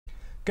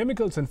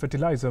Chemicals and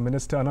Fertiliser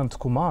Minister Ananth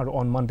Kumar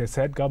on Monday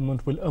said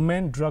government will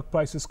amend drug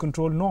prices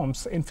control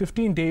norms in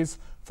 15 days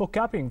for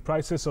capping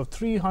prices of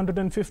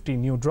 350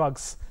 new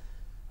drugs.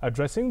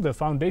 Addressing the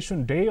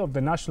foundation day of the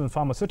National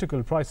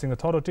Pharmaceutical Pricing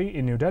Authority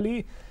in New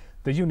Delhi,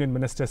 the Union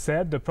Minister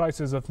said the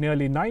prices of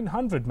nearly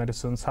 900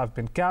 medicines have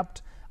been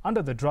capped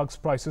under the Drugs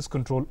Prices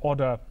Control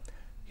Order.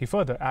 He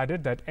further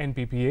added that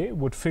NPPA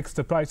would fix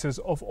the prices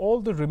of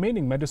all the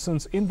remaining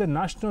medicines in the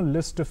national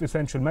list of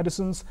essential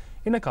medicines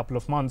in a couple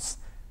of months.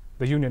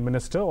 The Union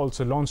Minister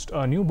also launched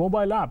a new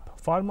mobile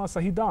app, Pharma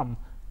Sahi Daam,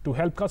 to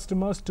help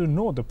customers to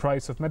know the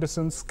price of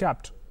medicines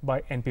capped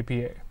by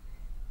NPPA.